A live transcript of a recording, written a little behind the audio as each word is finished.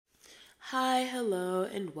Hi, hello,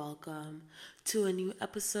 and welcome to a new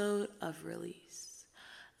episode of Release.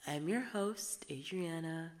 I'm your host,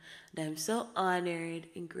 Adriana, and I'm so honored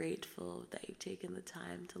and grateful that you've taken the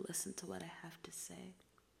time to listen to what I have to say.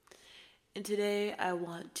 And today I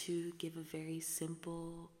want to give a very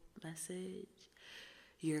simple message.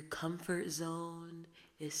 Your comfort zone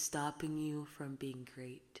is stopping you from being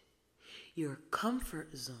great. Your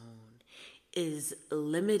comfort zone is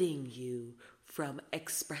limiting you from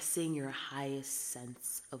expressing your highest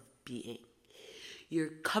sense of being. Your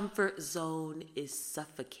comfort zone is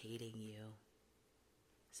suffocating you.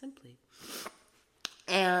 Simply.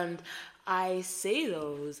 And I say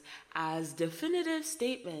those as definitive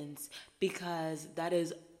statements because that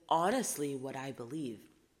is honestly what I believe.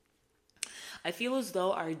 I feel as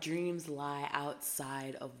though our dreams lie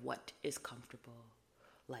outside of what is comfortable,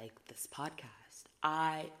 like this podcast.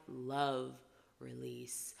 I love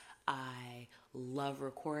release. I love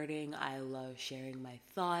recording. I love sharing my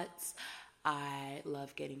thoughts. I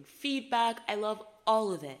love getting feedback. I love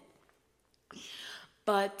all of it.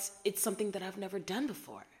 But it's something that I've never done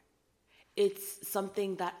before. It's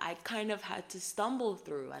something that I kind of had to stumble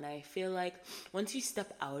through. And I feel like once you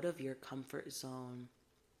step out of your comfort zone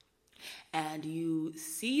and you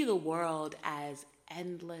see the world as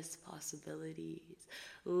endless possibilities,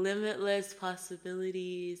 limitless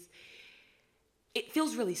possibilities, it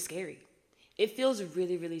feels really scary. It feels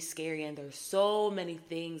really, really scary. And there's so many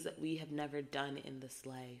things that we have never done in this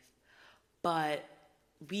life. But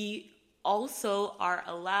we also are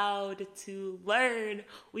allowed to learn.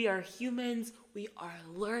 We are humans. We are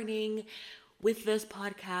learning. With this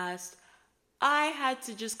podcast, I had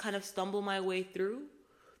to just kind of stumble my way through.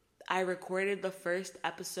 I recorded the first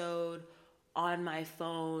episode on my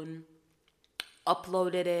phone,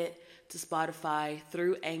 uploaded it to Spotify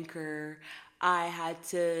through Anchor. I had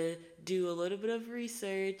to do a little bit of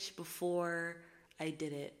research before I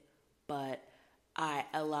did it, but I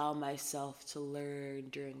allow myself to learn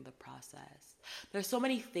during the process. There's so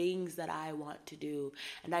many things that I want to do,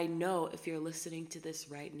 and I know if you're listening to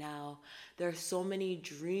this right now, there are so many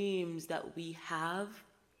dreams that we have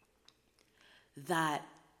that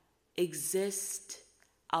exist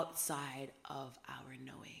outside of our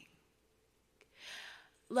knowing.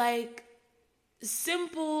 Like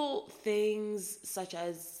simple things such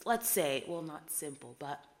as, let's say, well, not simple,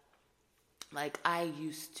 but like I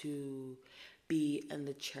used to be in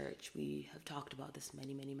the church. We have talked about this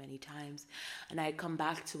many, many, many times. And I come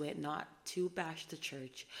back to it not to bash the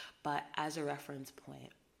church, but as a reference point.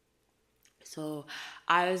 So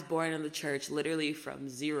I was born in the church literally from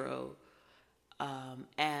zero.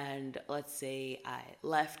 And let's say I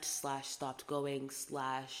left / stopped going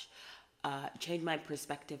 / changed my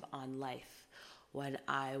perspective on life when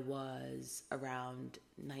I was around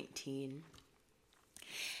 19.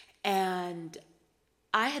 And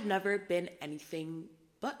I had never been anything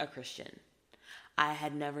but a Christian. I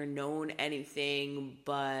had never known anything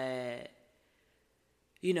but,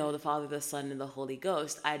 the Father, the Son, and the Holy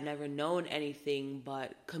Ghost. I had never known anything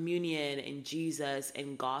but communion and Jesus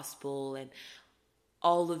and gospel and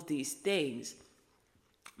all of these things.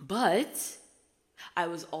 But I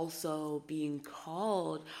was also being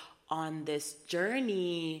called on this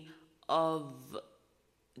journey of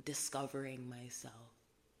discovering myself.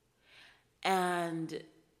 And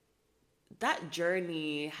that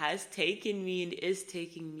journey has taken me and is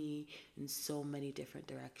taking me in so many different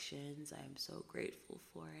directions. I am so grateful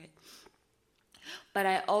for it. But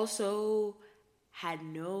I also had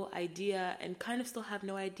no idea and kind of still have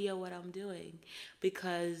no idea what I'm doing,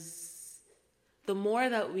 because the more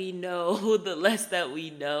that we know, the less that we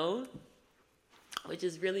know, which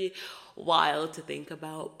is really wild to think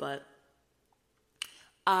about. But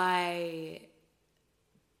I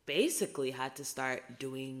basically had to start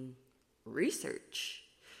doing research.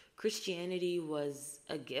 Christianity was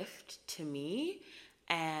a gift to me,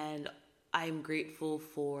 and I'm grateful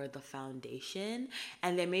for the foundation.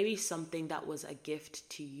 And there may be something that was a gift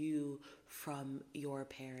to you from your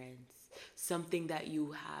parents, something that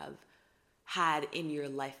you have had in your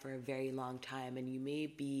life for a very long time, and you may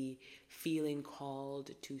be feeling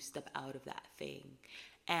called to step out of that thing.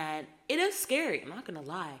 And it is scary, I'm not gonna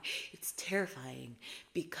lie. It's terrifying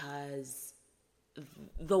because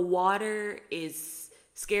the water is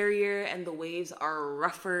scarier and the waves are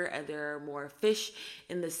rougher and there are more fish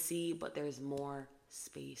in the sea, but there's more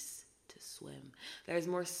space to swim. There's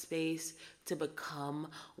more space to become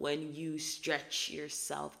when you stretch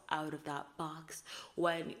yourself out of that box,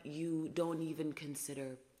 when you don't even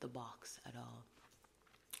consider the box at all.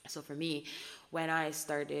 So for me, when I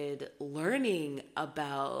started learning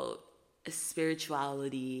about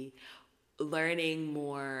spirituality, learning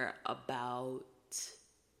more about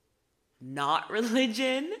not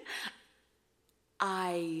religion,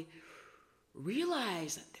 I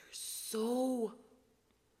realized that there's so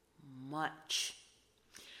much.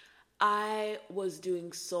 I was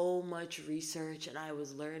doing so much research and I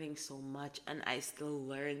was learning so much, and I still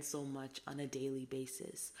learn so much on a daily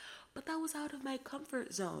basis. But that was out of my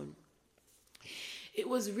comfort zone. It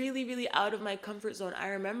was really, really out of my comfort zone. I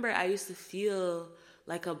remember I used to feel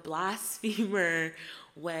like a blasphemer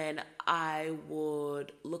when I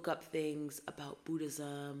would look up things about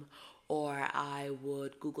Buddhism, or I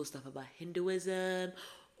would Google stuff about Hinduism,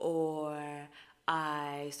 or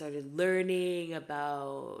I started learning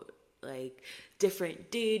about like different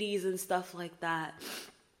deities and stuff like that,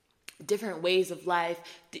 different ways of life,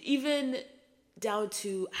 even down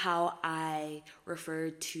to how I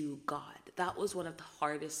referred to God. That was one of the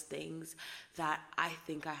hardest things that I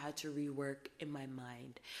think I had to rework in my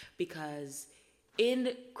mind, because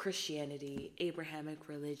in Christianity, Abrahamic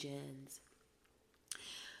religions,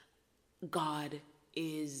 God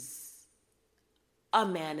is a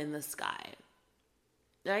man in the sky,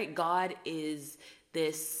 right? God is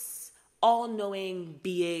this all-knowing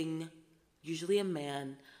being, usually a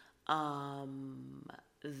man,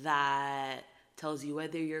 that tells you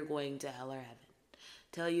whether you're going to hell or heaven,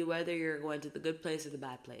 tell you whether you're going to the good place or the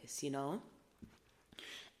bad place, you know?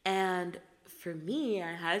 And for me,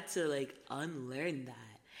 I had to like unlearn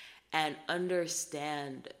that and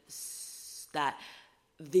understand that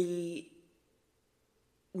the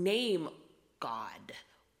name God,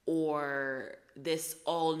 or this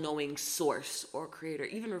all-knowing source or creator,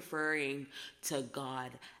 even referring to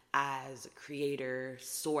God as creator,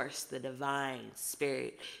 source, the divine,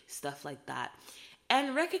 spirit, stuff like that,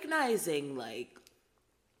 and recognizing like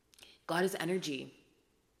God is energy,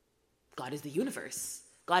 God is the universe,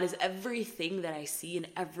 God is everything that I see and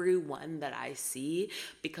everyone that I see,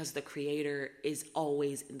 because the creator is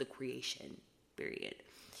always in the creation, period.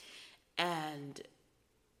 And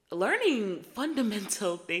learning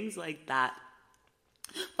fundamental things like that,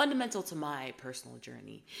 fundamental to my personal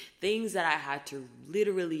journey, things that I had to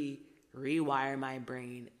literally rewire my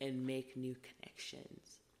brain and make new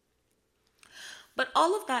connections. But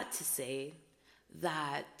all of that to say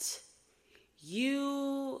that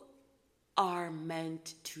you are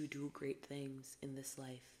meant to do great things in this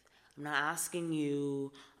life. I'm not asking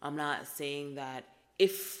you, I'm not saying that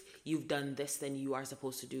if you've done this, then you are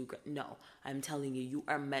supposed to do great. No, I'm telling you, you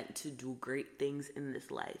are meant to do great things in this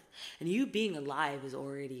life. And you being alive is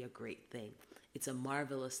already a great thing. It's a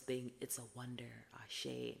marvelous thing. It's a wonder,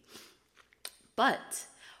 ashe. But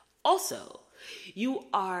also, you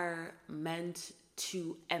are meant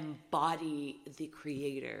to embody the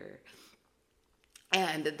creator.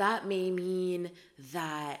 And that may mean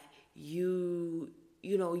that you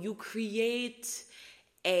create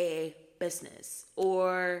a business,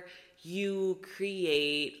 or you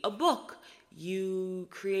create a book, you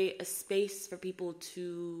create a space for people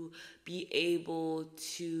to be able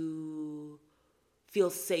to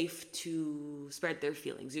feel safe to spread their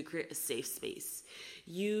feelings. You create a safe space.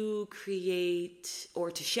 You create,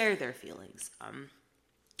 or to share their feelings.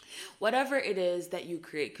 Whatever it is that you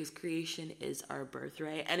create, because creation is our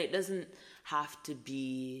birthright, and it doesn't have to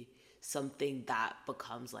be something that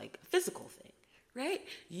becomes like a physical thing, right?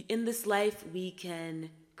 In this life, we can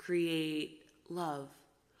create love.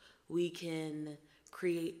 We can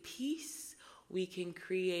create peace. We can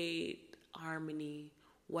create harmony,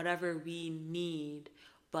 whatever we need,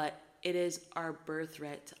 but it is our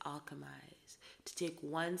birthright to alchemize, to take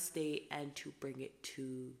one state and to bring it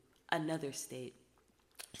to another state.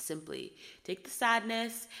 Simply take the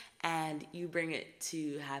sadness and you bring it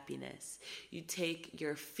to happiness. You take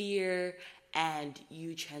your fear and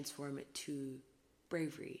you transform it to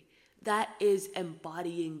bravery. That is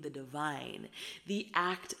embodying the divine. The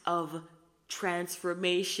act of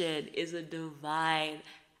transformation is a divine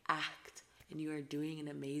act, and you are doing an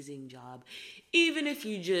amazing job. Even if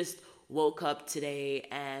you just woke up today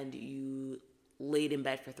and you laid in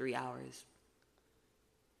bed for 3 hours.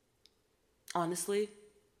 Honestly,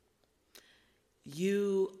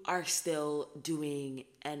 you are still doing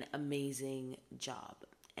an amazing job,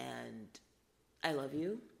 and I love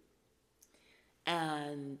you.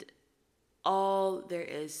 And all there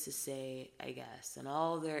is to say, I guess, and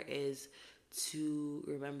all there is to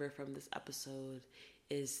remember from this episode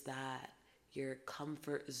is that your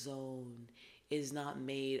comfort zone is not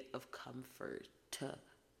made of comfort.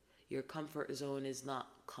 Your comfort zone is not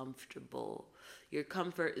comfortable. Your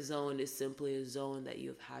comfort zone is simply a zone that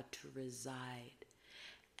you've had to reside.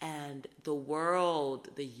 And the world,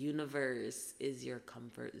 the universe is your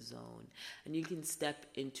comfort zone. And you can step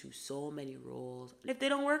into so many roles. And if they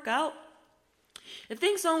don't work out, if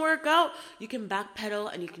things don't work out, you can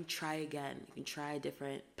backpedal and you can try again. You can try a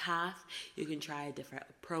different path. You can try a different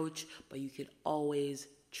approach. But you can always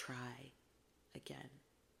try again.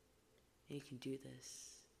 And you can do this.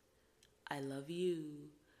 I love you.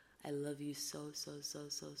 I love you so much.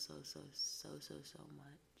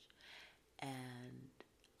 And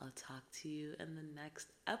I'll talk to you in the next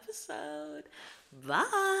episode.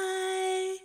 Bye.